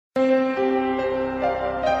C.S.T.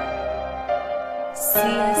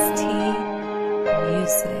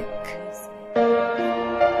 Music.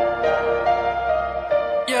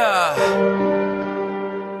 Yeah.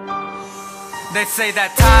 They say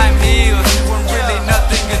that time heals, when really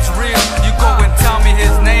nothing is real. You go and tell me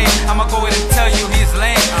his name, I'ma go ahead and tell you he's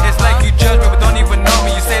lame. It's like you judge me but don't even know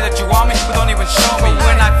me. You say that you want me but don't even show me.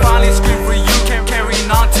 When I finally scream for you,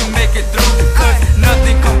 carrying on to make it through, cause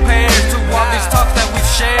nothing compares to all these talks that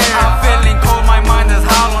we've shared. I'm feeling cold, my mind is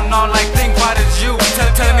howling, all I think about is you.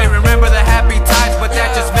 Telling me remember the happy times, but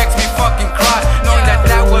that just makes me fucking cry, knowing that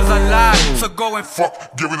that was a lie. So go and fuck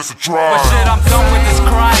giving us a try. But shit, I'm done with this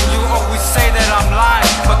crime. You always say that I'm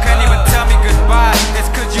lying, but can't even tell me goodbye.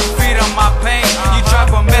 It's cause you feed on my pain. You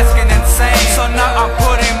drive a Mexican insane. So now I'm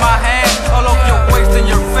putting my hand all over your waist and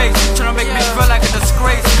your face, trying to make me feel like a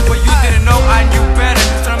disgrace, but you didn't know I knew better.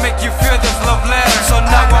 Trying to make you feel this love letter. So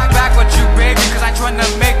now I'm back with you, baby, cause I'm trying to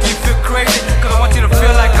make you feel crazy. Cause I want you to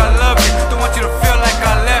feel like I love you, don't want you to feel like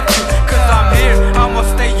I left you. Cause I'm here, I'ma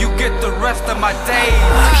stay, you get the rest of my days.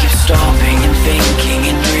 I keep stopping and thinking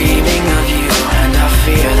and dreaming of you, and I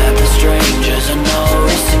fear that the strangers are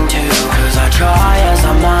noticing too. Cause I try as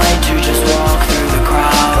I might to just walk through the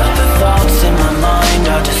crowd, but the thoughts in my mind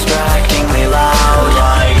are distractingly loud.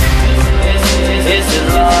 Like, is it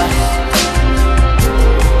lust?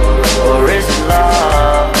 Or is it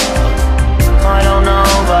love? I don't know,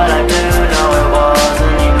 but I do know it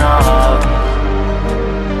wasn't enough.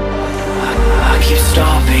 I keep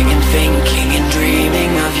stopping and thinking and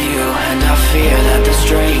dreaming of you, and I fear that the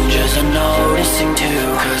strangers are noticing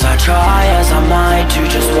too. Cause I try as I might to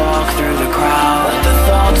just walk through the crowd, but the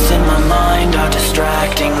thoughts in my mind are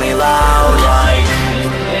distractingly loud. Like,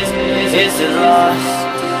 is it lust?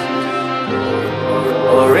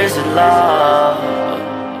 Or is it love?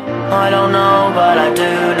 I don't know, but I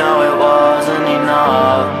do know it wasn't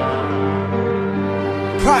enough.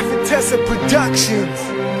 Prophetess of Productions.